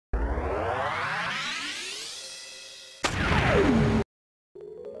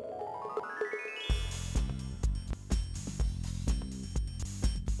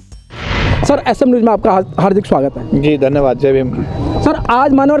Sir SM news में आपका हार्दिक स्वागत है। जी धन्यवाद, जय भीम। सर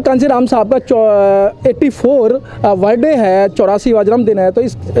आज माननीय कांशीराम साहब का 84 बर्थडे है, 84वां जन्मदिन है, तो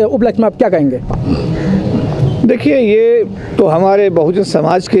इस उपलक्ष्य में आप क्या कहेंगे? देखिए, ये तो हमारे बहुजन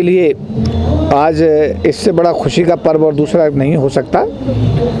समाज के लिए आज इससे बड़ा खुशी का पर्व और दूसरा नहीं हो सकता।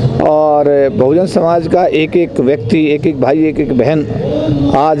 और बहुजन समाज का एक एक व्यक्ति, एक एक भाई, एक एक बहन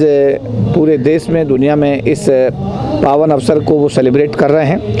आज पूरे देश में, दुनिया में इस पावन अवसर को वो सेलिब्रेट कर रहे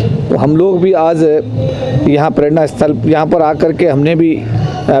हैं। तो हम लोग भी आज यहाँ प्रेरणा स्थल यहाँ पर आकर के हमने भी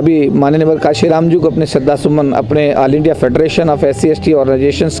अभी माननीय कांशीराम जी को अपने श्रद्धा सुमन, अपने all India federation of SC/ST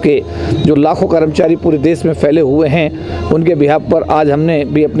organisations के जो लाखों कर्मचारी पूरे देश में फैले हुए हैं, उनके बिहाफ पर आज हमने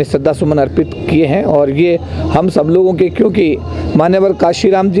भी अपने श्रद्धा सुमन अर्पित किए हैं। और ये हम सब लोगों के, क्योंकि माननीय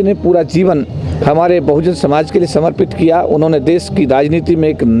कांशीराम जी ने पूरा जीवन हमारे बहुजन समाज के लिए समर्पित किया। उन्होंने देश की राजनीति में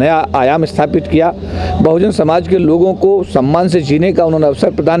एक नया आयाम स्थापित किया। बहुजन समाज के लोगों को सम्मान से जीने का उन्होंने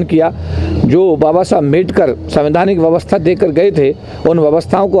अवसर प्रदान किया। जो बाबा साहब अम्बेडकर संवैधानिक व्यवस्था देकर गए थे, उन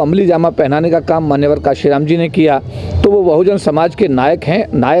व्यवस्थाओं को अमली जामा पहनाने का काम माननीय कांशीराम जी ने किया। तो वो बहुजन समाज के नायक हैं,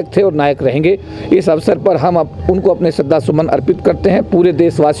 नायक थे और नायक रहेंगे। इस अवसर पर हम उनको अपने श्रद्धा सुमन अर्पित करते हैं। पूरे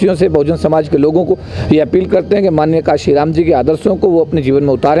देशवासियों से, बहुजन समाज के लोगों को ये अपील करते हैं कि माननीय कांशीराम जी के आदर्शों को वो अपने जीवन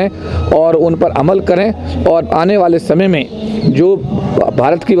में उतारें और उन पर अमल करें। और आने वाले समय में जो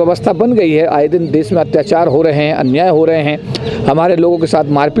भारत की व्यवस्था बन गई है, आए दिन देश में अत्याचार हो रहे हैं, अन्याय हो रहे हैं, हमारे लोगों के साथ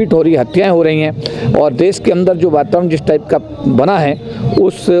मारपीट हो रही है, हत्याएं हो रही हैं, और देश के अंदर जो वातावरण जिस टाइप का बना है,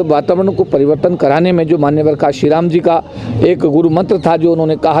 उस वातावरण को परिवर्तन कराने में जो माननीय कांशीराम जी का एक गुरु मंत्र था, जो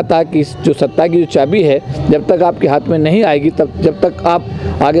उन्होंने कहा था कि जो सत्ता की जो चाबी है, जब तक आपके हाथ में नहीं आएगी जब तक आप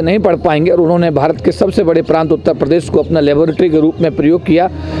आगे नहीं बढ़ पाएंगे। और उन्होंने भारत के सबसे बड़े प्रांत उत्तर प्रदेश को अपना लेबोरेटरी के रूप में प्रयोग किया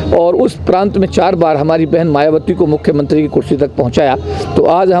और उस प्रांत में 4 बार हमारी बहन मायावती को मुख्यमंत्री की कुर्सी तक पहुंचाया। तो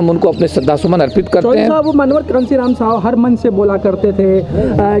आज हम उनको अपने श्रद्धा सुमन अर्पित करते हैं। वो माननीय कांशीराम साहब हर मन से बोला करते थे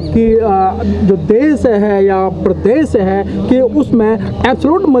कि जो देश है या प्रदेश है कि उसमें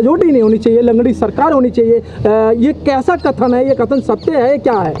एब्सोल्यूट मेजॉरिटी नहीं होनी चाहिए, लंगड़ी सरकार होनी चाहिए। ये कैसा कथन है? ये कथन सत्य है,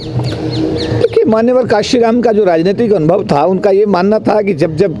 क्या है? देखिए, माननीय कांशीराम का जो राजनीतिक अनुभव था, उनका ये मानना था कि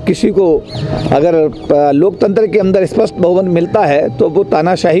जब किसी को अगर लोकतंत्र के अंदर स्पष्ट बहुमत मिलता है तो वो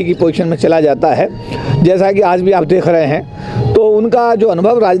तानाशाही की पोजीशन में चला जाता है, जैसा कि आज भी आप देख रहे हैं। तो उनका जो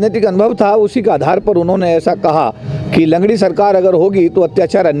अनुभव, राजनीतिक अनुभव था, उसी के आधार पर उन्होंने ऐसा कहा कि लंगड़ी सरकार अगर होगी तो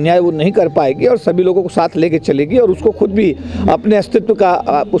अत्याचार अन्याय वो नहीं कर पाएगी और सभी लोगों को साथ लेके चलेगी और उसको खुद भी अपने अस्तित्व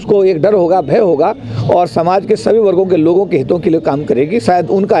का उसको एक डर होगा, भय होगा और समाज के सभी वर्गों के लोगों के हितों के लिए काम करेगी। शायद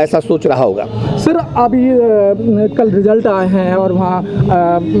उनका ऐसा सोच रहा होगा। सर अभी कल रिजल्ट आए हैं और वहाँ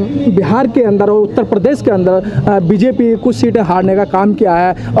बिहार के अंदर और उत्तर प्रदेश के अंदर बीजेपी कुछ सीटें हारने का काम किया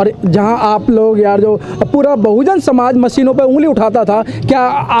है, और जहाँ आप लोग यार जो पूरा बहुजन समाज मशीनों पर उंगली उठाता था, क्या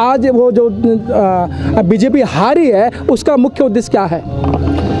आज वो जो बीजेपी हारी है उसका मुख्य उद्देश्य क्या है?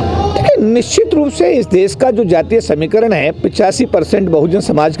 देखिए, निश्चित रूप से इस देश का जो जातीय समीकरण है, 85% बहुजन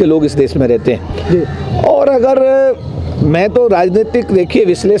समाज के लोग इस देश में रहते हैं। और अगर मैं तो राजनीतिक देखिए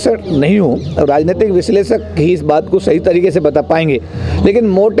विश्लेषक नहीं हूँ, राजनीतिक विश्लेषक ही इस बात को सही तरीके से बता पाएंगे, लेकिन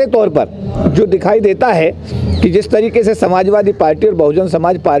मोटे तौर पर जो दिखाई देता है कि जिस तरीके से समाजवादी पार्टी और बहुजन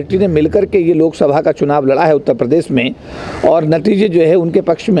समाज पार्टी ने मिलकर के ये लोकसभा का चुनाव लड़ा है उत्तर प्रदेश में और नतीजे जो है उनके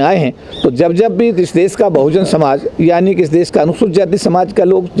पक्ष में आए हैं, तो जब भी इस देश का बहुजन समाज, यानी कि इस देश का अनुसूचित जाति समाज का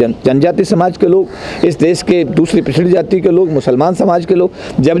लोग, जनजाति समाज के लोग, इस देश के दूसरी पिछड़ी जाति के लोग, मुसलमान समाज के लोग,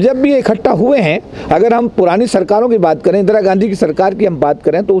 जब भी इकट्ठा हुए हैं, अगर हम पुरानी सरकारों की बात करें, इंदिरा गांधी की सरकार की हम बात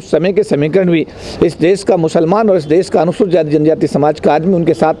करें, तो उस समय के समीकरण भी इस देश का मुसलमान और इस देश का अनुसूचित जाति जनजाति समाज का आदमी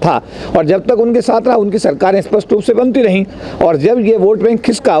उनके साथ था, और जब तक उनके साथ रहा उनकी सरकारें स्पष्ट रूप से बनती रहीं। और जब ये वोट बैंक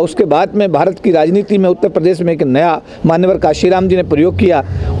खिसका, उसके बाद में भारत की राजनीति में उत्तर प्रदेश में एक नया माननीय कांशीराम जी ने प्रयोग किया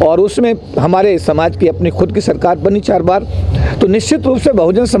और उसमें हमारे समाज की अपनी खुद की सरकार बनी 4 बार। तो निश्चित रूप से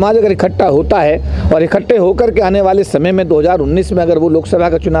बहुजन समाज अगर इकट्ठा होता है और इकट्ठे होकर के आने वाले समय में 2019 में अगर वो लोकसभा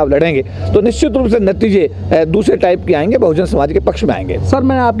का चुनाव लड़ेंगे तो निश्चित रूप से नतीजे दूसरे टाइप के आएंगे, बहुजन समाज के पक्ष में आएंगे। सर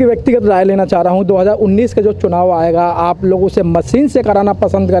मैं आपकी व्यक्तिगत राय लेना चाह रहा हूँ, 2019 का जो चुनाव आएगा, आप लोगों से मशीन से कराना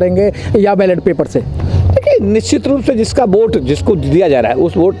पसंद करेंगे या बैलेट पेपर से? देखिए, निश्चित रूप से जिसका वोट जिसको दिया जा रहा है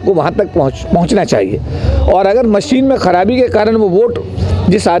उस वोट को वहाँ तक पहुँचना चाहिए, और अगर मशीन में खराबी के कारण वो वोट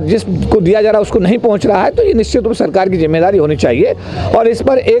जिसको दिया जा रहा है उसको नहीं पहुंच रहा है, तो ये निश्चित रूप से सरकार की जिम्मेदारी होनी चाहिए। और इस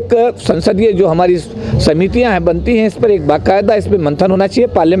पर एक संसदीय जो हमारी समितियां हैं बनती हैं, इस पर एक बाकायदा इस पर मंथन होना चाहिए,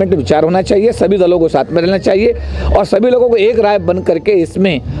 पार्लियामेंट में विचार होना चाहिए, सभी दलों को साथ में रहना चाहिए और सभी लोगों को एक राय बन करके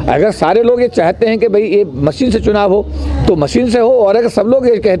इसमें, अगर सारे लोग ये चाहते हैं कि भाई ये मशीन से चुनाव हो तो मशीन से हो, और अगर सब लोग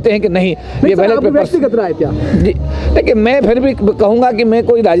ये कहते हैं कि नहीं ये बैलेट पेपर। व्यक्तिगत राय क्या? जी देखिए, मैं फिर भी कहूँगा कि मैं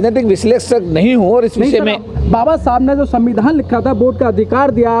कोई राजनीतिक विश्लेषक नहीं हूँ और इस विषय में बाबा साहब ने जो संविधान लिखा था, वोट का अधिकार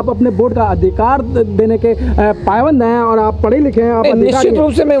अधिकार दिया, आप अपने वोट का अधिकार देने के पाबंद हैं और आप पढ़े लिखे हैं, आप निश्चित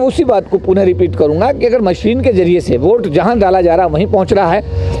रूप से मैं उसी बात को पुनः रिपीट करूंगा कि अगर मशीन के जरिए से वोट जहां डाला जा रहा है वहीं पहुंच रहा है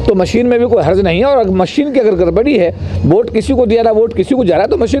तो मशीन में भी कोई हर्ज नहीं है। और मशीन की अगर गड़बड़ी है, वोट किसी को दिया रहा, वोट किसी को जा रहा है,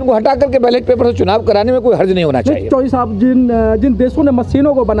 तो मशीन को हटा करके बैलेट पेपर से चुनाव कराने में कोई हर्ज नहीं होना चाहिए। चौधरी साहब, जिन देशों ने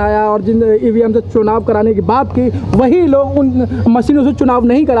मशीनों को बनाया और जिन ईवीएम से चुनाव कराने की बात की, वही लोग उन मशीनों से चुनाव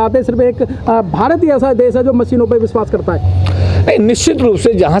नहीं कराते। सिर्फ एक भारत ही ऐसा देश है जो मशीनों पर विश्वास करता है। नहीं, निश्चित रूप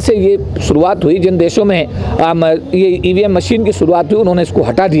से जहाँ से ये शुरुआत हुई, जिन देशों में ये ईवीएम मशीन की शुरुआत हुई, उन्होंने इसको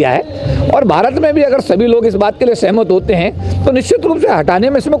हटा दिया है। और भारत में भी अगर सभी लोग इस बात के लिए सहमत होते हैं तो निश्चित रूप से हटाने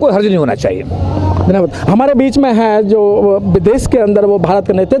में इसमें कोई हर्ज नहीं होना चाहिए। धन्यवाद। हमारे बीच में है जो विदेश के अंदर वो भारत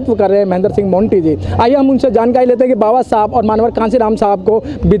का नेतृत्व कर रहे हैं, महेंद्र सिंह मोंटी जी। आइए हम उनसे जानकारी लेते हैं कि बाबा साहब और मानवर कांशीराम साहब को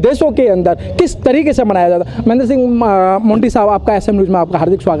विदेशों के अंदर किस तरीके से मनाया जाता है। महेंद्र सिंह मोंटी साहब, आपका SM न्यूज़ में आपका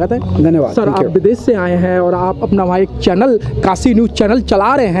हार्दिक स्वागत है। धन्यवाद सर। आप विदेश से आए हैं और आप अपना वहाँ एक चैनल, काशी न्यूज़ चैनल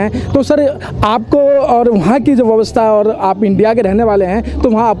चला रहे हैं, तो सर आपको और वहाँ की जो व्यवस्था, और आप इंडिया के रहने वाले हैं, तो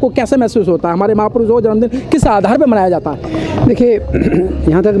वहाँ आपको कैसे महसूस होता है? हमारे महापुरुषों का जन्मदिन किस आधार पर मनाया जाता है? देखिए,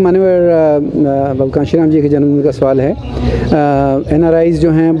 यहाँ तक माननीय बाबू कांशीराम जी के जन्मदिन का सवाल है, NRIs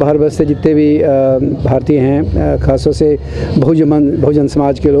जो हैं बाहर बस से जितने भी भारतीय हैं, खासतौर से बहुजन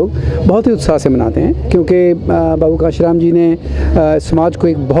समाज के लोग बहुत ही उत्साह से मनाते हैं, क्योंकि बाबू कांशीराम जी ने समाज को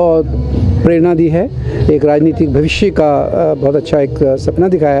एक बहुत प्रेरणा दी है, एक राजनीतिक भविष्य का बहुत अच्छा एक सपना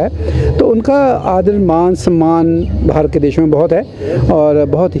दिखाया है। तो उनका आदर मान सम्मान भारत के देशों में बहुत है और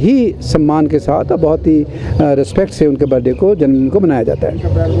बहुत ही सम्मान के साथ और बहुत ही रिस्पेक्ट से उनके बर्थडे को, जन्मदिन को मनाया जाता है।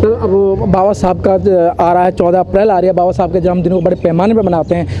 सर, अब बाबा साहब का आ रहा है, 14 अप्रैल आ रही है, बाबा साहब के जन्मदिन को बड़े पैमाने पर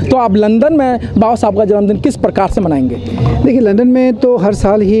मनाते हैं, तो आप लंदन में बाबा साहब का जन्मदिन किस प्रकार से मनाएंगे? देखिए, लंदन में तो हर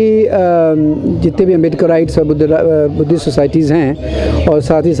साल ही जितने भी अम्बेडकराइट्स और बुद्धिस्ट सोसाइटीज़ हैं और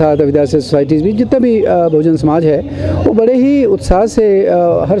साथ ही साथ विद्यार्थी सोसाइटीज़ भी, जितना भी बहुजन समाज है, वो बड़े ही उत्साह से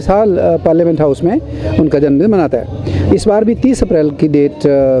हर साल पार्लियामेंट हाउस में उनका जन्मदिन मनाता है। इस बार भी 30 अप्रैल की डेट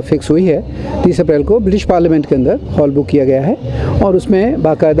फिक्स हुई है। 30 अप्रैल को ब्रिटिश पार्लियामेंट के अंदर हॉल बुक किया गया है और उसमें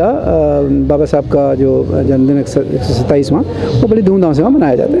बाकायदा बाबा साहब का जो जन्मदिन 127वां, वो बड़ी धूमधाम से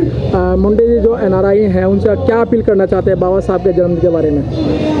मनाया जाता है। मुंडे जी जो NRI हैं, उनसे क्या अपील करना चाहते हैं बाबा साहब के जन्मदिन के बारे में?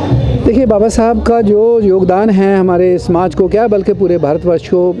 देखिए, बाबा साहब का जो योगदान है हमारे समाज को, क्या बल्कि पूरे भारतवर्ष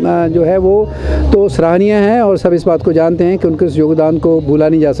को जो है, वो तो सराहनीय है और सब इस बात को जानते हैं कि उनके इस योगदान को भूला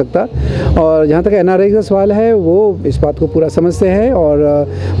नहीं जा सकता। और जहाँ तक NRI का सवाल है, वो इस बात को पूरा समझते हैं और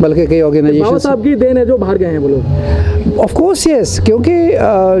बल्कि कई ऑर्गेनाइजेशन बाबा साहब की देन है जो बाहर गए हैं वो लोग। ऑफ कोर्स यस, क्योंकि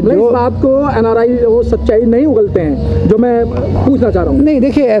जो इस बात को NRI वो सच्चाई नहीं उगलते हैं, जो मैं पूछना चाह रहा हूँ। नहीं,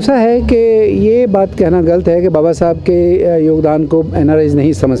 देखिए, ऐसा है कि ये बात कहना गलत है कि बाबा साहब के योगदान को NRIs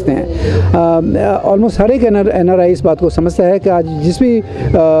नहीं समझते हैं। ऑलमोस्ट हर एक NRI इस बात को समझता है कि आज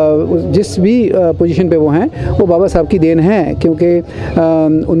जिस भी पोजीशन पे वो हैं, वो बाबा साहब की देन है, क्योंकि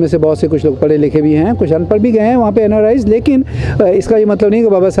उनमें से बहुत से कुछ लोग पढ़े लिखे भी हैं, कुछ अनपढ़ भी गए हैं वहाँ पे NRIs, लेकिन इसका ये मतलब नहीं कि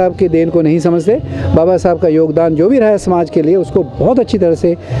बाबा साहब की देन को नहीं समझते। बाबा साहब का योगदान जो भी रहा है समाज के लिए, उसको बहुत अच्छी तरह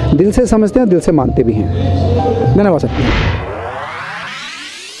से दिल से समझते हैं, दिल से मानते भी हैं। धन्यवाद सर।